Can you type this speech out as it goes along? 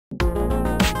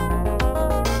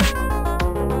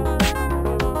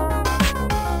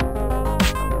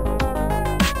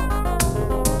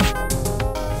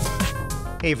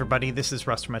Hey everybody, this is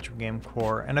Russ from Metro Game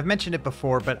Core, and I've mentioned it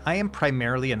before, but I am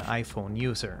primarily an iPhone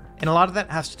user. And a lot of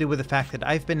that has to do with the fact that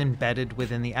I've been embedded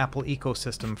within the Apple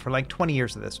ecosystem for like 20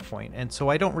 years at this point, and so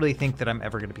I don't really think that I'm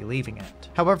ever going to be leaving it.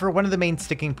 However, one of the main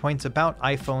sticking points about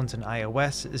iPhones and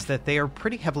iOS is that they are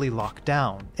pretty heavily locked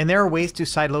down. And there are ways to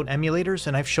sideload emulators,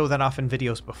 and I've showed that off in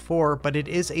videos before, but it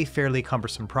is a fairly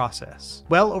cumbersome process.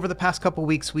 Well, over the past couple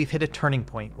weeks, we've hit a turning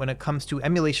point when it comes to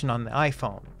emulation on the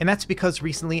iPhone. And that's because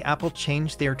recently Apple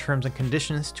changed their terms and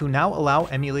conditions to now allow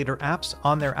emulator apps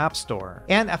on their App Store.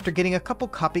 And after getting a couple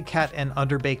copycat and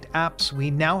underbaked apps, we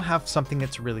now have something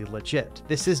that's really legit.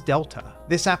 This is Delta.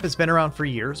 This app has been around for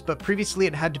years, but previously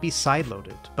it had to be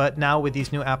sideloaded. But now with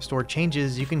these new App Store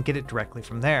changes, you can get it directly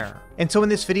from there. And so in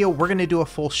this video, we're going to do a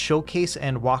full showcase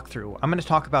and walkthrough. I'm going to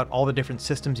talk about all the different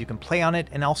systems you can play on it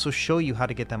and also show you how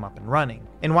to get them up and running.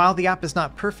 And while the app is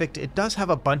not perfect, it does have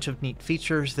a bunch of neat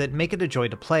features that make it a joy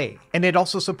to play. And it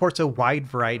also supports a wide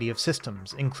variety of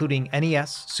systems, including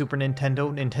NES, Super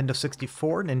Nintendo, Nintendo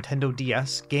 64, Nintendo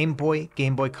DS, Game Boy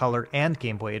Color, and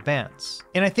Game Boy Advance.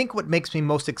 And I think what makes me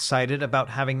most excited about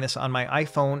having this on my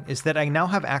iPhone is that I now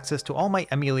have access to all my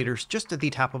emulators just at the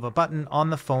tap of a button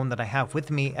on the phone that I have with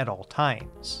me at all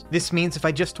times. This means if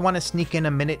I just want to sneak in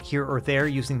a minute here or there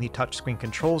using the touchscreen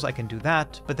controls, I can do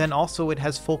that, but then also it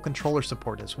has full controller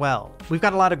support as well. We've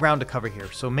got a lot of ground to cover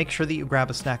here, so make sure that you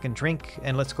grab a snack and drink,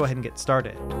 and let's go ahead and get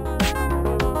started.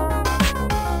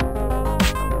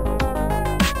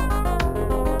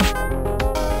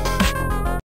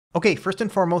 Okay, first and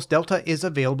foremost, Delta is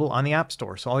available on the App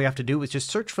Store, so all you have to do is just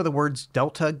search for the words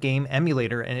Delta Game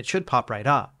Emulator and it should pop right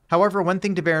up. However, one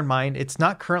thing to bear in mind, it's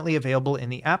not currently available in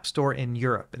the App Store in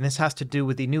Europe, and this has to do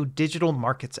with the new Digital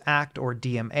Markets Act, or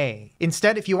DMA.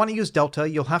 Instead, if you want to use Delta,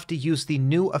 you'll have to use the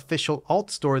new official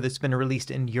alt store that's been released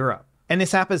in Europe. And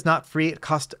this app is not free, it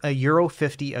costs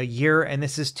 €50 a year, and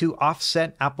this is to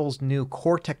offset Apple's new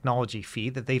core technology fee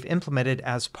that they've implemented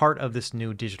as part of this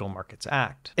new Digital Markets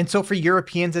Act. And so for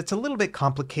Europeans, it's a little bit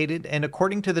complicated, and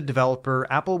according to the developer,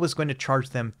 Apple was going to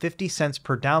charge them 50 cents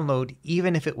per download,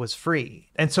 even if it was free.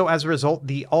 And so as a result,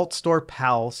 the Alt Store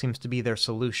PAL seems to be their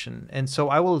solution. And so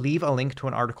I will leave a link to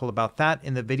an article about that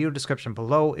in the video description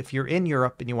below if you're in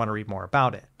Europe and you want to read more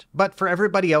about it. But for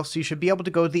everybody else, you should be able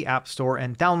to go to the App Store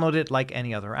and download it like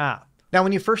any other app. Now,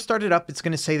 when you first start it up, it's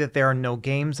going to say that there are no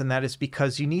games, and that is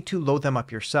because you need to load them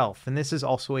up yourself, and this is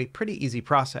also a pretty easy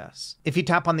process. If you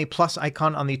tap on the plus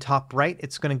icon on the top right,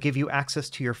 it's going to give you access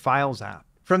to your Files app.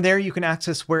 From there, you can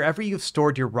access wherever you've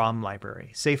stored your ROM library.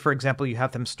 Say, for example, you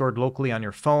have them stored locally on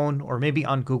your phone, or maybe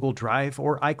on Google Drive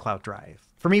or iCloud Drive.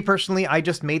 For me personally, I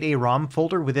just made a ROM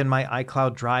folder within my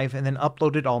iCloud Drive and then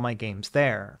uploaded all my games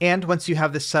there. And once you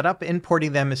have this set up,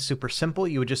 importing them is super simple.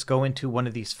 You would just go into one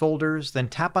of these folders, then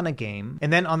tap on a game,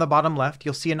 and then on the bottom left,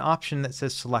 you'll see an option that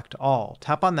says Select All.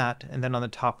 Tap on that, and then on the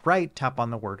top right, tap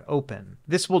on the word Open.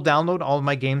 This will download all of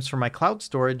my games from my cloud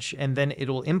storage, and then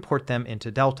it'll import them into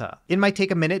Delta. It might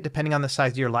take a minute depending on the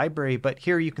size of your library, but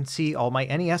here you can see all my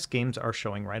NES games are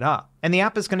showing right up. And the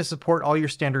app is going to support all your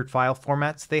standard file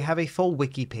formats. They have a full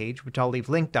wiki page, which I'll leave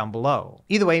linked down below.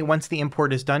 Either way, once the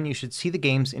import is done, you should see the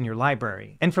games in your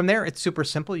library. And from there, it's super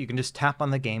simple. You can just tap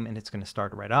on the game and it's going to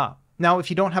start right up. Now,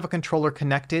 if you don't have a controller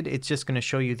connected, it's just going to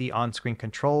show you the on-screen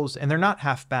controls, and they're not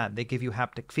half bad. They give you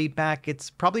haptic feedback.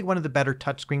 It's probably one of the better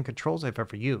touchscreen controls I've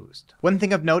ever used. One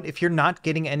thing of note, if you're not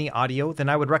getting any audio, then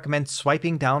I would recommend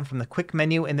swiping down from the quick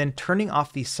menu and then turning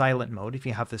off the silent mode if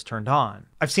you have this turned on.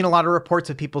 I've seen a lot of reports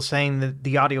of people saying that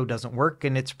the audio doesn't work,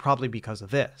 and it's probably because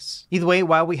of this. Either way,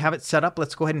 while we have it set up,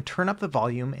 let's go ahead and turn up the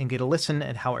volume and get a listen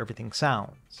at how everything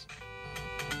sounds.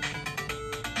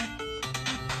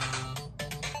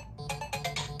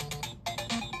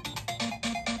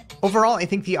 Overall, I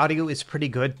think the audio is pretty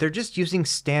good. They're just using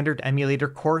standard emulator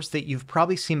cores that you've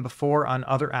probably seen before on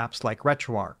other apps like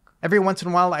RetroArch. Every once in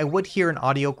a while, I would hear an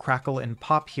audio crackle and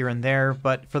pop here and there,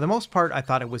 but for the most part, I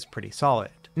thought it was pretty solid.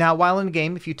 Now, while in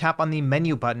game, if you tap on the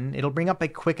menu button, it'll bring up a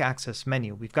quick access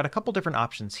menu. We've got a couple different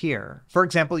options here. For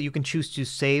example, you can choose to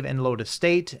save and load a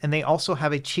state, and they also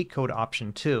have a cheat code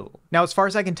option too. Now, as far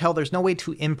as I can tell, there's no way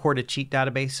to import a cheat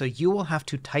database, so you will have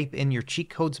to type in your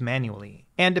cheat codes manually.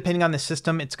 And depending on the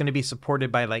system, it's going to be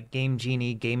supported by like Game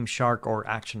Genie, Game Shark, or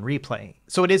Action Replay.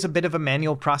 So it is a bit of a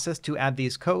manual process to add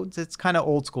these codes. It's kind of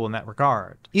old school in that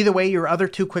regard. Either way, your other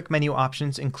two quick menu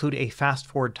options include a fast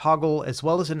forward toggle as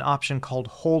well as an option called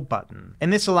hold button.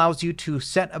 And this allows you to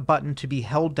set a button to be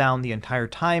held down the entire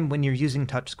time when you're using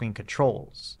touchscreen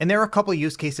controls. And there are a couple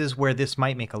use cases where this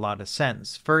might make a lot of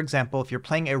sense. For example, if you're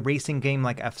playing a racing racing game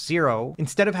like F-Zero,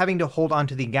 instead of having to hold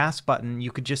onto the gas button,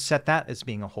 you could just set that as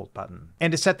being a hold button.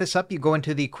 And to set this up, you go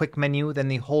into the quick menu, then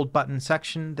the hold button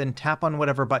section, then tap on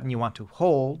whatever button you want to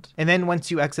hold, and then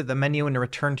once you exit the menu and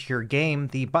return to your game,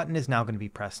 the button is now going to be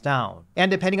pressed down.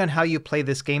 And depending on how you play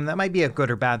this game, that might be a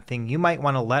good or bad thing. You might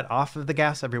want to let off of the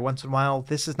gas every once in a while.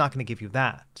 This is not going to give you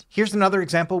that. Here's another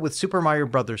example with Super Mario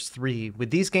Bros. 3. With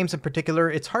these games in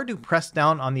particular, it's hard to press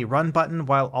down on the run button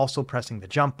while also pressing the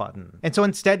jump button. And so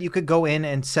instead, you could go in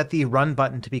and set the run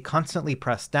button to be constantly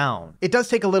pressed down. It does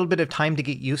take a little bit of time to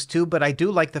get used to, but I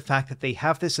do like the fact that they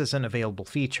have this as an available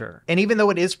feature. And even though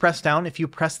it is pressed down, if you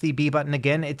press the B button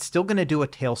again, it's still going to do a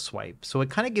tail swipe, so it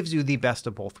kind of gives you the best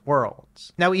of both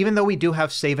worlds. Now, even though we do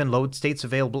have save and load states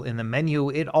available in the menu,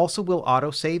 it also will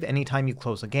autosave anytime you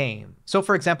close a game. So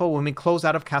for example, when we close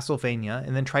out of Castlevania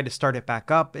and then try to start it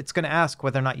back up, it's going to ask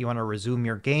whether or not you want to resume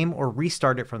your game or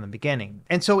restart it from the beginning.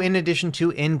 And so in addition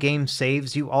to in-game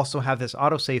saves, you also have this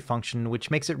autosave function,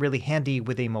 which makes it really handy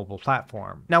with a mobile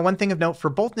platform. Now, one thing of note, for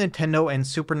both Nintendo and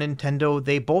Super Nintendo,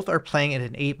 they both are playing at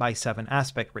an 8:7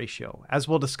 aspect ratio. As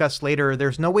we'll discuss later,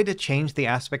 there's no way to change the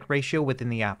aspect ratio within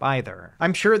the app either.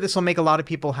 I'm sure this will make a lot of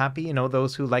people happy, you know,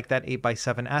 those who like that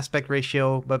 8:7 aspect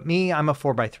ratio, but me, I'm a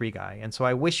 4:3 guy, and so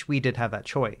I wish we did have that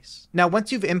choice. Now,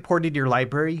 once you've imported your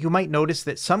library, you might notice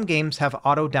that some games have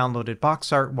auto-downloaded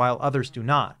box art while others do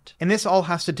not. And this all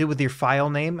has to do with your file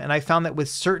name, and I found that with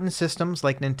certain systems,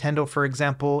 like Nintendo for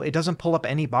example, it doesn't pull up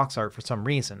any box art for some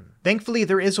reason. Thankfully,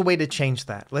 there is a way to change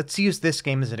that. Let's use this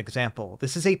game as an example.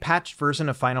 This is a patched version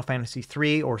of Final Fantasy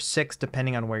 3 or 6,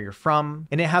 depending on where you're from,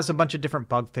 and it has a bunch of different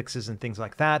bug fixes and things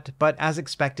like that, but as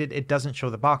expected, it doesn't show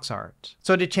the box art.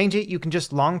 So to change it, you can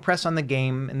just long press on the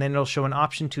game, and then it'll show an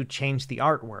option to change the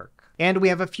artwork. And we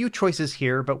have a few choices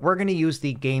here, but we're going to use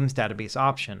the Games Database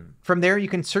option. From there, you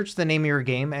can search the name of your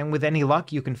game, and with any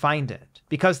luck, you can find it.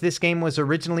 Because this game was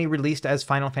originally released as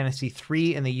Final Fantasy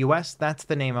 3 in the US, that's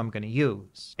the name I'm going to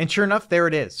use. And sure enough, there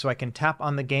it is. So I can tap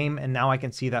on the game, and now I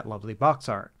can see that lovely box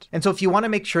art. And so if you want to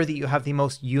make sure that you have the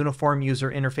most uniform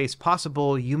user interface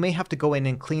possible, you may have to go in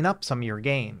and clean up some of your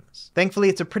games. Thankfully,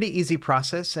 it's a pretty easy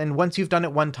process, and once you've done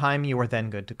it one time, you are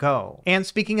then good to go. And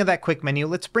speaking of that quick menu,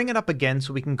 let's bring it up again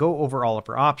so we can go over all of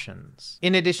our options.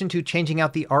 In addition to changing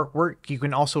out the artwork, you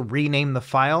can also rename the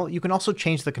file. You can also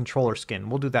change the controller skin.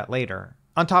 We'll do that later.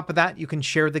 On top of that, you can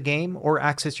share the game or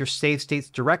access your save states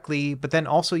directly, but then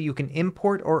also you can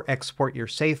import or export your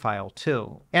save file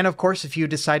too. And of course, if you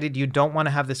decided you don't want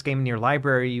to have this game in your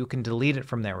library, you can delete it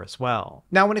from there as well.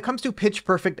 Now, when it comes to pitch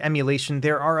perfect emulation,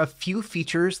 there are a few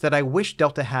features that I wish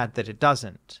Delta had that it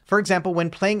doesn't. For example, when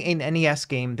playing an NES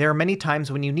game, there are many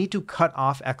times when you need to cut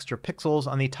off extra pixels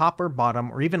on the top or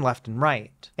bottom or even left and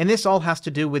right. And this all has to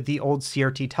do with the old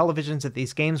CRT televisions that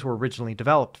these games were originally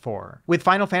developed for. With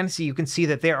Final Fantasy, you can see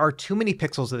that there are too many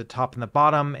pixels at the top and the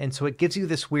bottom, and so it gives you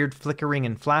this weird flickering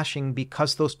and flashing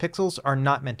because those pixels are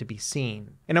not meant to be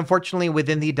seen. And unfortunately,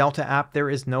 within the Delta app,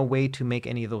 there is no way to make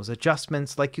any of those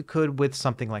adjustments like you could with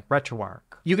something like RetroArch.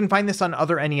 You can find this on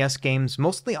other NES games,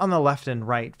 mostly on the left and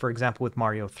right. For example, with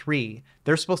Mario 3,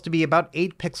 there's supposed to be about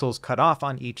 8 pixels cut off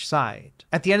on each side.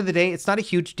 At the end of the day, it's not a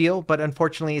huge deal, but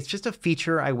unfortunately, it's just a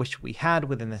feature I wish we had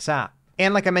within this app.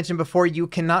 And like I mentioned before, you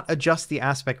cannot adjust the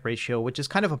aspect ratio, which is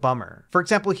kind of a bummer. For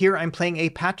example, here I'm playing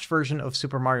a patched version of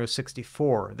Super Mario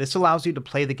 64. This allows you to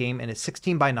play the game in a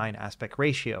 16:9 aspect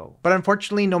ratio. But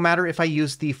unfortunately, no matter if I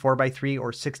use the 4:3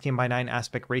 or 16:9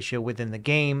 aspect ratio within the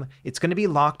game, it's going to be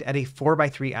locked at a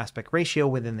 4:3 aspect ratio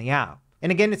within the app.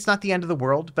 And again, it's not the end of the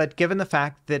world, but given the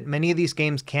fact that many of these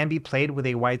games can be played with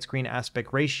a widescreen aspect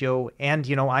ratio, and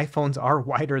iPhones are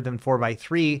wider than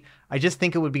 4:3, I just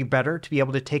think it would be better to be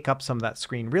able to take up some of that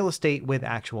screen real estate with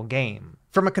actual game.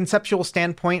 From a conceptual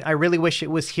standpoint, I really wish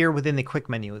it was here within the quick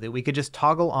menu, that we could just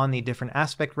toggle on the different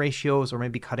aspect ratios or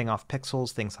maybe cutting off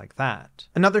pixels, things like that.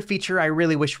 Another feature I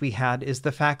really wish we had is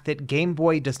the fact that Game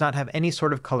Boy does not have any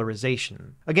sort of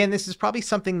colorization. Again, this is probably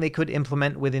something they could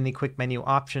implement within the quick menu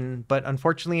option, but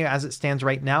unfortunately, as it stands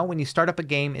right now, when you start up a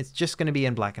game, it's just going to be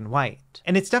in black and white.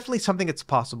 And it's definitely something that's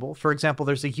possible. For example,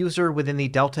 there's a user within the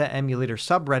Delta Emulator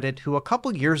subreddit who a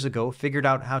couple years ago figured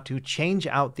out how to change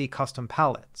out the custom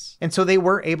palettes. And so they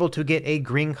were able to get a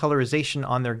green colorization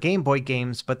on their Game Boy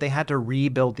games, but they had to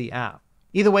rebuild the app.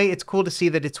 Either way, it's cool to see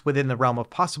that it's within the realm of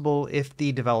possible if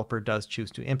the developer does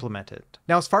choose to implement it.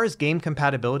 Now, as far as game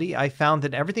compatibility, I found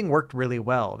that everything worked really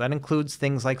well. That includes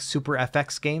things like Super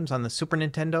FX games on the Super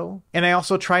Nintendo, and I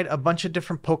also tried a bunch of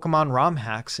different Pokemon ROM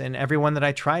hacks, and every one that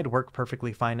I tried worked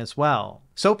perfectly fine as well.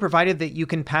 So provided that you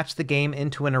can patch the game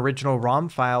into an original ROM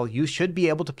file, you should be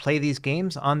able to play these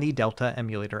games on the Delta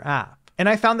Emulator app. And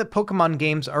I found that Pokemon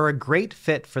games are a great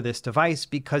fit for this device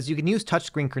because you can use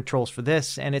touchscreen controls for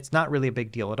this and it's not really a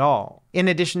big deal at all. In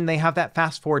addition, they have that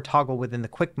fast forward toggle within the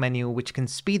quick menu which can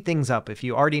speed things up if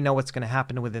you already know what's going to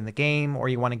happen within the game or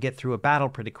you want to get through a battle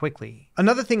pretty quickly.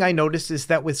 Another thing I noticed is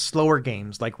that with slower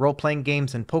games like role-playing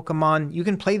games and Pokemon, you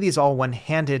can play these all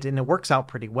one-handed and it works out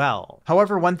pretty well.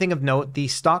 However, one thing of note, the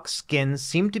stock skins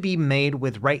seem to be made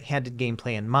with right-handed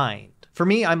gameplay in mind. For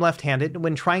me, I'm left-handed, and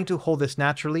when trying to hold this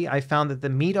naturally, I found that the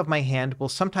meat of my hand will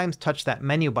sometimes touch that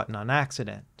menu button on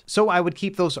accident. So I would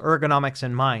keep those ergonomics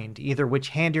in mind, either which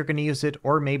hand you're going to use it,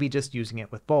 or maybe just using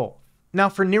it with both. Now,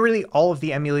 for nearly all of the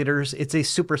emulators, it's a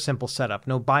super simple setup,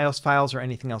 no BIOS files or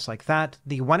anything else like that.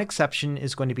 The one exception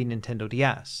is going to be Nintendo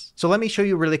DS. So let me show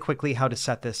you really quickly how to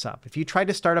set this up. If you try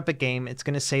to start up a game, it's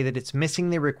going to say that it's missing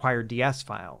the required DS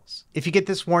files. If you get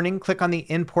this warning, click on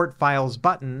the Import Files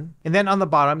button, and then on the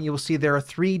bottom you will see there are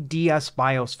 3 DS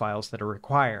BIOS files that are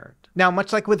required. Now,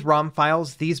 much like with ROM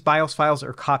files, these BIOS files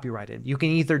are copyrighted. You can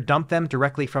either dump them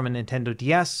directly from a Nintendo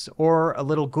DS, or a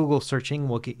little Google searching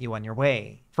will get you on your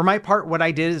way. For my part, what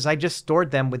I did is I just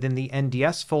stored them within the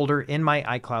NDS folder in my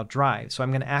iCloud drive. So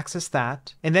I'm going to access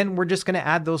that, and then we're just going to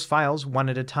add those files one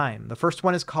at a time. The first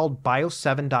one is called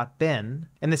bios7.bin,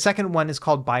 and the second one is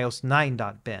called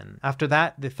bios9.bin. After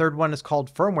that, the third one is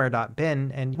called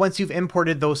firmware.bin, and once you've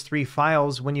imported those 3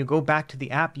 files, when you go back to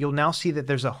the app, you'll now see that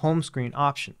there's a home screen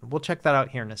option. We'll check that out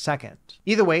here in a second.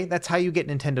 Either way, that's how you get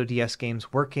Nintendo DS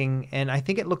games working, and I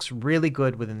think it looks really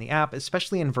good within the app,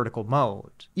 especially in vertical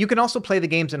mode. You can also play the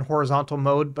games in horizontal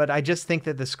mode, but I just think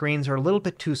that the screens are a little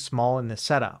bit too small in this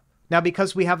setup. Now,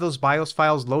 because we have those BIOS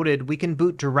files loaded, we can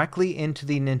boot directly into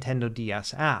the Nintendo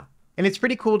DS app. And it's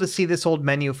pretty cool to see this old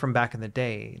menu from back in the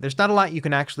day. There's not a lot you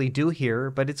can actually do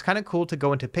here, but it's kind of cool to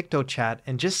go into PictoChat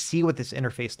and just see what this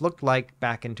interface looked like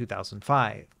back in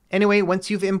 2005. Anyway, once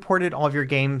you've imported all of your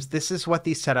games, this is what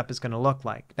the setup is going to look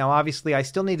like. Now, obviously, I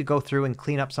still need to go through and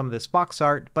clean up some of this box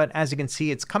art, but as you can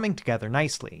see, it's coming together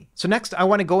nicely. So next, I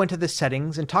want to go into the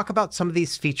settings and talk about some of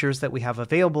these features that we have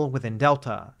available within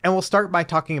Delta. And we'll start by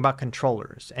talking about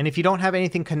controllers. And if you don't have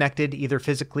anything connected either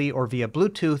physically or via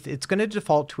Bluetooth, it's going to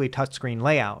default to a touchscreen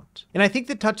layout. And I think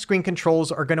the touchscreen controls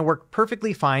are going to work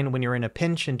perfectly fine when you're in a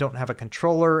pinch and don't have a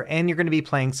controller, and you're going to be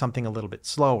playing something a little bit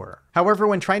slower. However,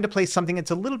 when trying to play something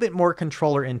that's a little bit more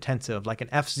controller intensive, like an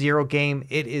F-Zero game,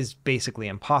 it is basically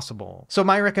impossible. So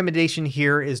my recommendation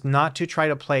here is not to try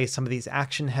to play some of these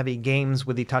action-heavy games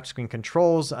with the touchscreen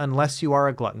controls unless you are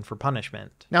a glutton for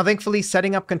punishment. Now, thankfully,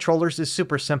 setting up controllers is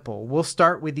super simple. We'll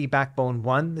start with the Backbone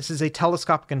 1. This is a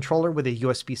telescopic controller with a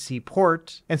USB-C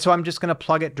port, and so I'm just going to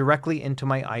plug it directly into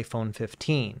my iPhone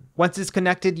 15. Once it's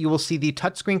connected, you will see the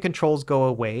touchscreen controls go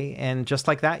away, and just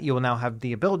like that, you will now have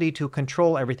the ability to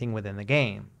control everything within the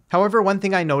game. However, one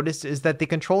thing I noticed is that the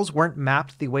controls weren't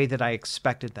mapped the way that I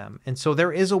expected them, and so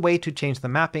there is a way to change the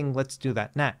mapping. Let's do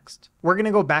that next. We're going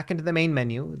to go back into the main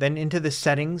menu, then into the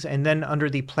settings, and then under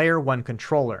the Player 1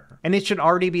 controller. And it should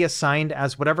already be assigned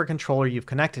as whatever controller you've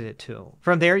connected it to.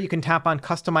 From there, you can tap on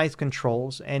Customize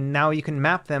Controls, and now you can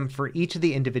map them for each of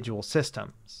the individual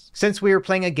systems. Since we are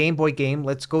playing a Game Boy game,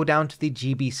 let's go down to the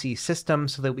GBC system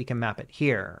so that we can map it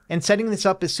here. And setting this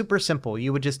up is super simple.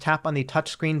 You would just tap on the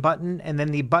touchscreen button and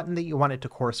then the button that you want it to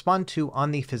correspond to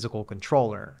on the physical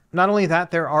controller. Not only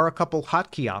that, there are a couple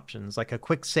hotkey options like a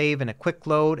quick save and a quick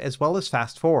load, as well as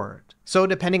fast forward. So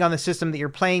depending on the system that you're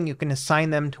playing, you can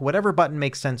assign them to whatever button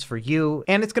makes sense for you,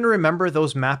 and it's going to remember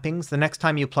those mappings the next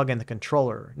time you plug in the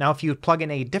controller. Now, if you plug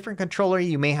in a different controller,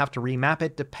 you may have to remap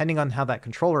it depending on how that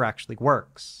controller actually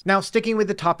works. Now, sticking with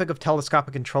the topic of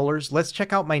telescopic controllers, let's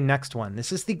check out my next one.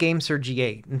 This is the GameSir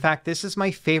G8. In fact, this is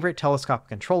my favorite telescopic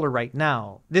controller right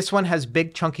now. This one has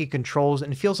big chunky controls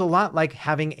and feels a lot like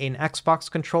having an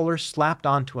Xbox controller slapped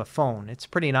onto a phone. It's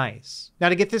pretty nice. Now,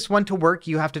 to get this one to work,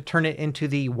 you have to turn it into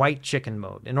the white chicken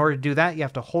mode. In order to do that, you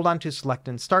have to hold on to select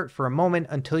and start for a moment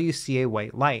until you see a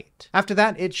white light. After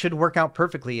that, it should work out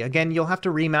perfectly. Again, you'll have to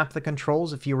remap the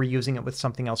controls if you were using it with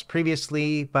something else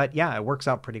previously, but yeah, it works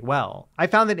out pretty well. I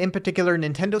found that in particular,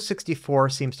 Nintendo 64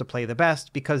 seems to play the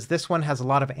best because this one has a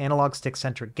lot of analog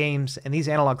stick-centric games, and these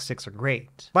analog sticks are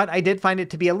great. But I did find it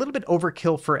to be a little bit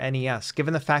overkill for NES,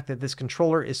 given the fact that this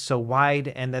controller is so wide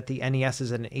and that the NES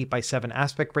is an 8:7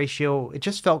 aspect ratio. It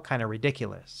just felt kind of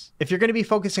ridiculous. If you're going to be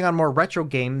focusing on more retro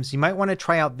games, you might want to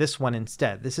try out this one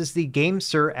instead. This is the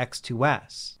GameSir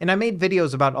X2S. And I made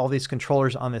videos about all these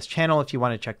controllers on this channel if you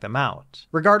want to check them out.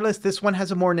 Regardless, this one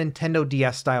has a more Nintendo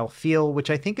DS style feel, which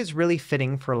I think is really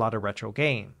fitting for a lot of retro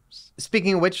games.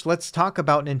 Speaking of which, let's talk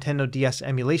about Nintendo DS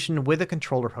emulation with a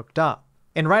controller hooked up.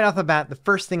 And right off the bat, the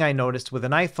first thing I noticed with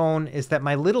an iPhone is that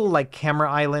my little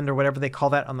camera island or whatever they call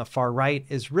that on the far right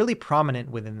is really prominent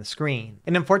within the screen.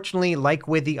 And unfortunately, like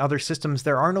with the other systems,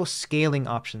 there are no scaling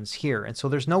options here, and so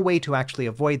there's no way to actually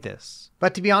avoid this.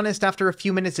 But to be honest, after a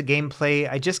few minutes of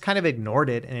gameplay, I just kind of ignored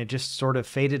it and it just sort of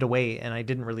faded away and I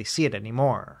didn't really see it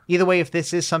anymore. Either way, if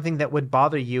this is something that would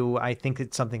bother you, I think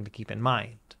it's something to keep in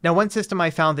mind. Now, one system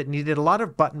I found that needed a lot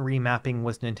of button remapping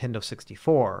was Nintendo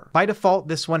 64. By default,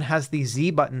 this one has the Z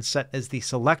button set as the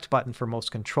select button for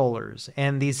most controllers,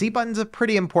 and the Z button's a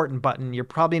pretty important button. You're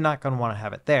probably not going to want to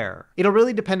have it there. It'll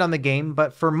really depend on the game,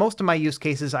 but for most of my use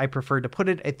cases, I prefer to put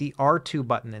it at the R2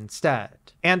 button instead.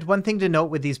 And one thing to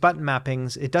note with these button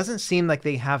mappings, it doesn't seem like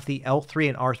they have the L3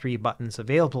 and R3 buttons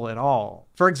available at all.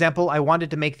 For example, I wanted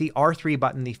to make the R3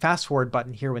 button the fast forward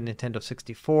button here with Nintendo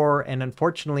 64, and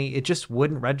unfortunately it just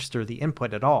wouldn't register the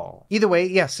input at all. Either way,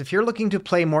 yes, if you're looking to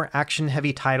play more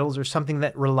action-heavy titles or something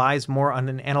that relies more on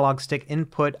an analog stick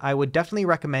input, I would definitely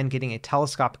recommend getting a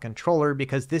telescopic controller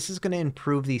because this is going to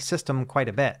improve the system quite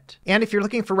a bit. And if you're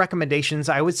looking for recommendations,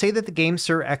 I would say that the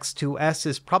GameSir X2S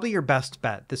is probably your best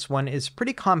bet. This one is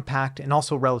pretty compact and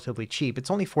also relatively cheap.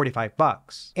 It's only 45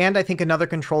 bucks. And I think another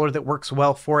controller that works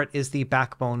well for it is the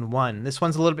Backbone One. This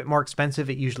one's a little bit more expensive.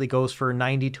 It usually goes for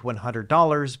 $90 to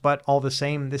 $100, but all the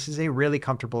same, this is a really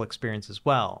comfortable experience as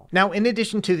well. Now, in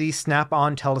addition to these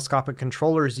snap-on telescopic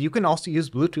controllers, you can also use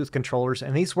Bluetooth controllers,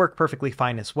 and these work perfectly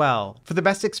fine as well. For the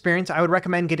best experience, I would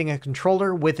recommend getting a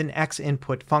controller with an X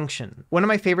input function. One of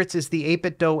my favorites is the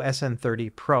 8BitDo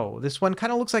SN30 Pro. This one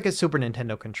kind of looks like a Super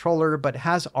Nintendo controller, but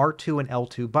has R2 and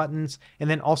L2 buttons, and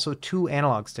then also 2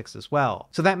 analog sticks as well.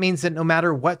 So that means that no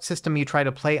matter what system you try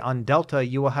to play on Delta,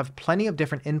 you will have plenty of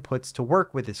different inputs to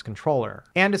work with this controller.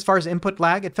 And as far as input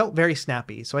lag, it felt very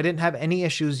snappy, so I didn't have any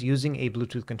issues using a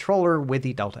Bluetooth controller with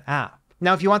the Delta app.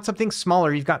 Now, if you want something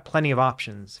smaller, you've got plenty of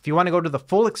options. If you want to go to the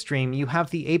full extreme, you have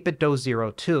the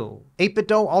 8BitDo 02.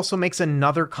 8BitDo also makes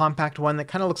another compact one that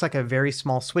kind of looks like a very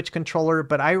small Switch controller,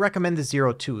 but I recommend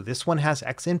the 02. This one has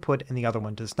X input and the other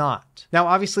one does not. Now,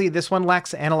 obviously, this one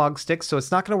lacks analog sticks, so it's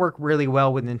not going to work really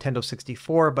well with Nintendo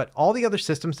 64, but all the other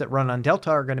systems that run on Delta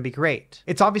are going to be great.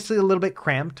 It's obviously a little bit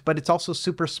cramped, but it's also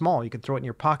super small. You can throw it in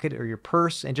your pocket or your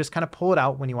purse and just kind of pull it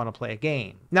out when you want to play a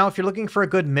game. Now, if you're looking for a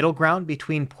good middle ground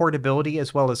between portability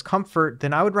as well as comfort,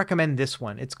 then I would recommend this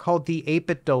one. It's called the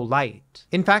 8BitDo Lite.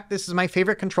 In fact, this is my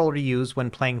favorite controller to use when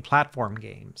playing platform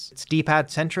games. It's D-pad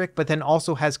centric, but then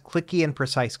also has clicky and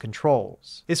precise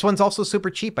controls. This one's also super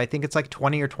cheap. I think it's like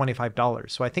 $20 or $25,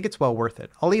 so I think it's well worth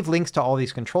it. I'll leave links to all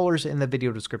these controllers in the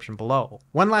video description below.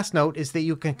 One last note is that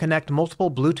you can connect multiple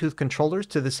Bluetooth controllers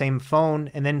to the same phone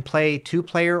and then play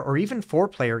 2-player or even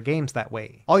 4-player games that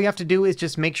way. All you have to do is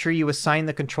just make sure you assign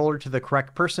the controller to the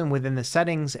correct person within the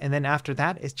settings, and then after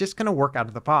that, it's just going to work out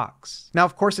of the box. Now,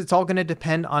 of course, it's all going to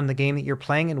depend on the game that you're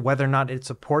playing and whether or not it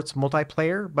supports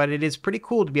multiplayer, but it is pretty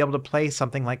cool to be able to play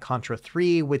something like Contra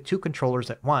 3 with 2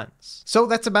 controllers at once. So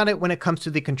that's about it when it comes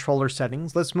to the controller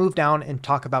settings. Let's move down and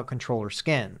talk about controller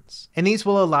skins. And these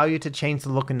will allow you to change the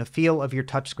look and the feel of your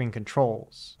touchscreen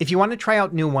controls. If you want to try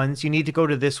out new ones, you need to go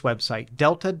to this website,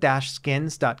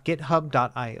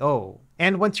 delta-skins.github.io.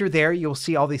 And once you're there, you'll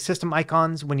see all these system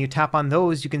icons. When you tap on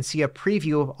those, you can see a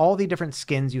preview of all the different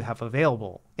skins you have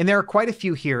available. And there are quite a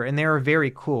few here, and they are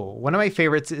very cool. One of my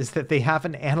favorites is that they have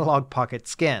an analog pocket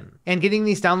skin. And getting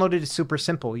these downloaded is super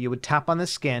simple. You would tap on the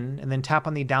skin, and then tap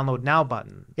on the download now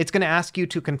button. It's going to ask you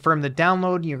to confirm the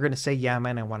download. You're going to say, yeah,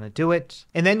 man, I want to do it.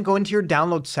 And then go into your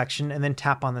download section, and then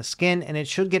tap on the skin, and it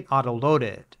should get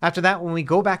auto-loaded. After that, when we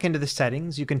go back into the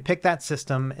settings, you can pick that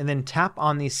system, and then tap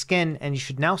on the skin, and you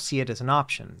should now see it as an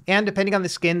option. And depending on the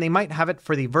skin, they might have it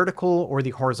for the vertical or the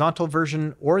horizontal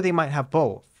version, or they might have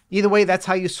both. Either way, that's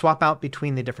how you swap out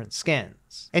between the different skins.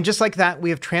 And just like that, we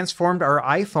have transformed our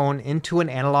iPhone into an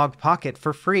analog pocket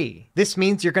for free. This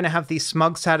means you're going to have the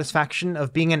smug satisfaction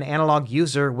of being an analog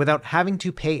user without having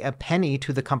to pay a penny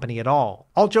to the company at all.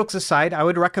 All jokes aside, I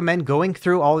would recommend going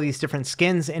through all these different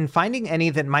skins and finding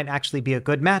any that might actually be a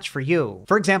good match for you.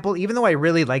 For example, even though I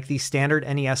really like the standard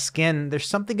NES skin, there's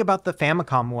something about the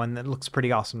Famicom one that looks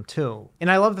pretty awesome too. And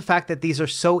I love the fact that these are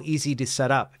so easy to set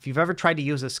up. If you've ever tried to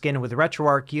use a skin with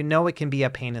RetroArch, you know it can be a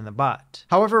pain in the butt.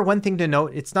 However, one thing to note,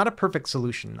 it's not a perfect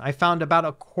solution. I found about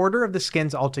a quarter of the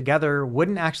skins altogether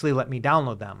wouldn't actually let me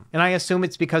download them. And I assume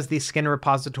it's because the skin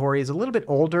repository is a little bit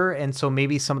older, and so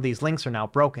maybe some of these links are now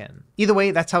broken. Either way,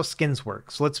 Anyway, that's how skins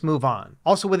work, so let's move on.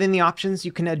 Also within the options,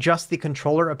 you can adjust the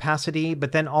controller opacity,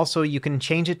 but then also you can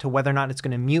change it to whether or not it's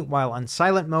going to mute while on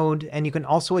silent mode, and you can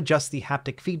also adjust the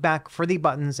haptic feedback for the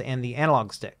buttons and the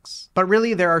analog sticks. But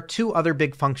really, there are two other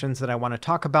big functions that I want to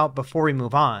talk about before we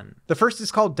move on. The first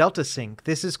is called Delta Sync.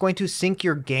 This is going to sync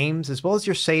your games as well as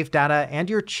your save data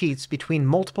and your cheats between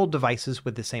multiple devices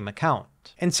with the same account.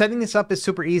 And setting this up is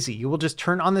super easy. You will just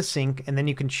turn on the sync and then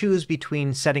you can choose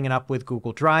between setting it up with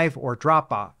Google Drive or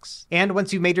Dropbox. And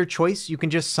once you've made your choice, you can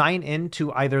just sign in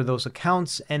to either of those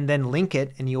accounts and then link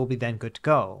it and you will be then good to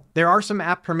go. There are some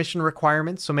app permission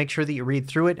requirements, so make sure that you read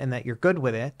through it and that you're good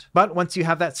with it. But once you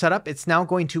have that set up, it's now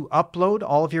going to upload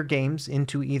all of your games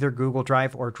into either Google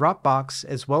Drive or Dropbox,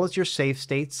 as well as your save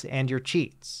states and your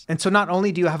cheats. And so not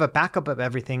only do you have a backup of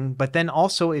everything, but then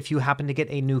also if you happen to get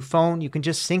a new phone, you can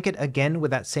just sync it again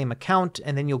with that same account,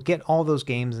 and then you'll get all those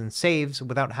games and saves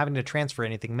without having to transfer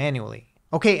anything manually.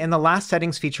 Okay, and the last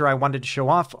settings feature I wanted to show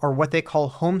off are what they call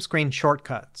home screen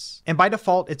shortcuts. And by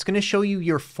default, it's going to show you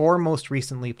your 4 most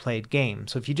recently played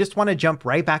games. So if you just want to jump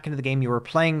right back into the game you were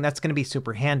playing, that's going to be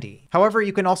super handy. However,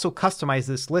 you can also customize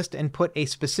this list and put a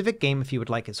specific game if you would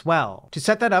like as well. To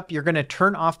set that up, you're going to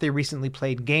turn off the recently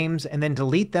played games and then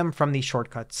delete them from the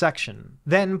shortcuts section.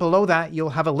 Then below that, you'll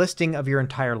have a listing of your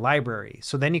entire library.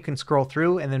 So then you can scroll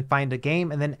through and then find a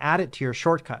game and then add it to your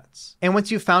shortcuts. And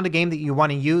once you've found a game that you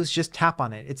want to use, just tap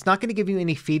on it. It's not going to give you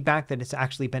any feedback that it's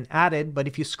actually been added, but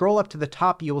if you scroll up to the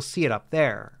top, you will see it up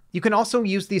there. You can also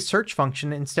use the search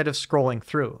function instead of scrolling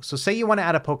through. So say you want to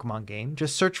add a Pokemon game,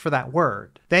 just search for that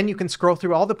word. Then you can scroll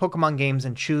through all the Pokemon games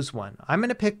and choose one. I'm going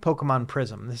to pick Pokemon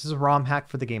Prism. This is a ROM hack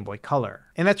for the Game Boy Color.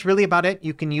 And that's really about it.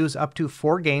 You can use up to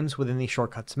 4 games within the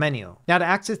shortcuts menu. Now to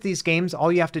access these games,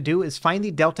 all you have to do is find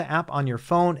the Delta app on your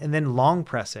phone and then long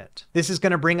press it. This is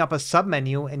going to bring up a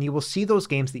submenu and you will see those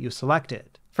games that you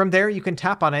selected. From there, you can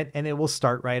tap on it and it will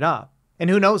start right up. And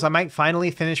who knows, I might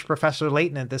finally finish Professor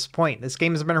Layton at this point. This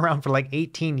game has been around for like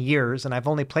 18 years and I've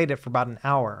only played it for about an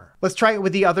hour. Let's try it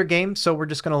with the other game. So we're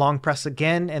just going to long press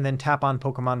again and then tap on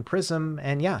Pokemon Prism.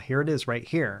 And yeah, here it is right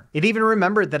here. It even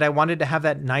remembered that I wanted to have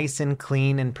that nice and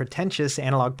clean and pretentious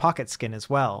analog pocket skin as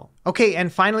well. Okay,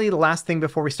 and finally, the last thing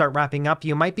before we start wrapping up,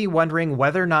 you might be wondering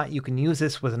whether or not you can use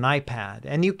this with an iPad.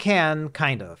 And you can,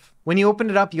 kind of. When you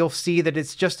open it up, you'll see that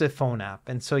it's just a phone app,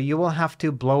 and so you will have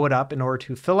to blow it up in order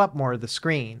to fill up more of the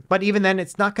screen. But even then,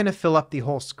 it's not going to fill up the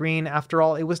whole screen. After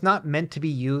all, it was not meant to be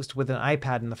used with an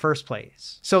iPad in the first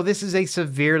place. So this is a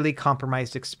severely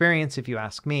compromised experience if you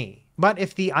ask me. But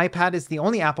if the iPad is the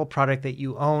only Apple product that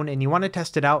you own and you want to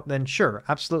test it out, then sure,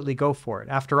 absolutely go for it.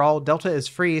 After all, Delta is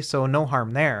free, so no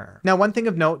harm there. Now, one thing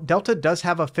of note, Delta does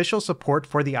have official support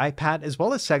for the iPad as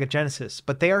well as Sega Genesis,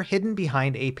 but they are hidden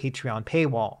behind a Patreon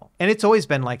paywall. And it's always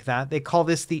been like that. They call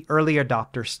this the early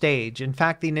adopter stage. In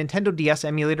fact, the Nintendo DS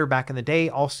emulator back in the day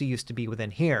also used to be within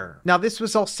here. Now, this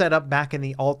was all set up back in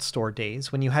the Alt Store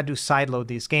days when you had to sideload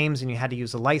these games and you had to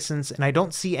use a license, and I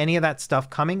don't see any of that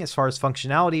stuff coming as far as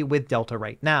functionality with Delta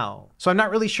right now. So I'm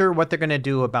not really sure what they're going to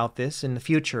do about this in the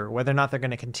future, whether or not they're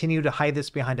going to continue to hide this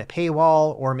behind a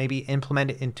paywall or maybe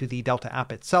implement it into the Delta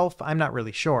app itself. I'm not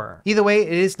really sure. Either way,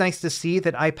 it is nice to see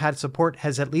that iPad support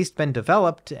has at least been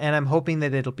developed, and I'm hoping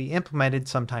that it'll be implemented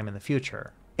sometime in the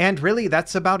future. And really,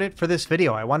 that's about it for this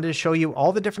video. I wanted to show you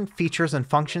all the different features and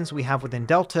functions we have within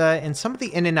Delta and some of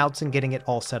the in and outs in getting it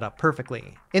all set up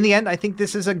perfectly. In the end, I think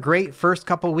this is a great first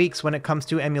couple weeks when it comes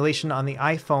to emulation on the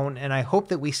iPhone, and I hope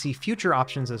that we see future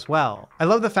options as well. I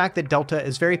love the fact that Delta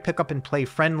is very pick up and play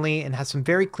friendly and has some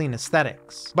very clean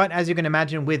aesthetics. But as you can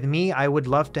imagine with me, I would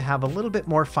love to have a little bit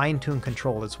more fine-tuned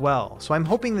control as well. So I'm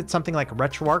hoping that something like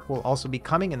RetroArch will also be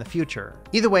coming in the future.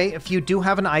 Either way, if you do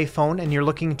have an iPhone and you're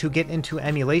looking to get into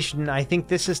emulation, I think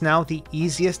this is now the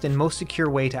easiest and most secure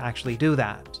way to actually do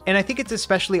that. And I think it's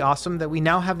especially awesome that we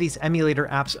now have these emulator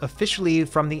apps officially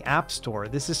from the App Store.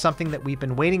 This is something that we've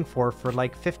been waiting for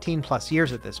like 15 plus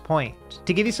years at this point.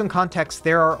 To give you some context,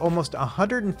 there are almost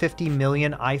 150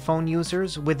 million iPhone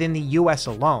users within the US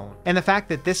alone. And the fact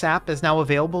that this app is now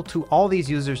available to all these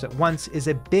users at once is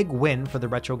a big win for the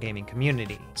retro gaming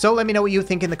community. So let me know what you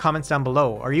think in the comments down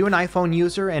below. Are you an iPhone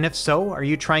user? And if so, are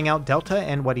you trying out Delta,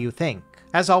 and what do you think?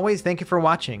 As always, thank you for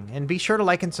watching, and be sure to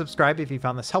like and subscribe if you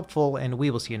found this helpful, and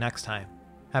we will see you next time.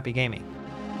 Happy gaming.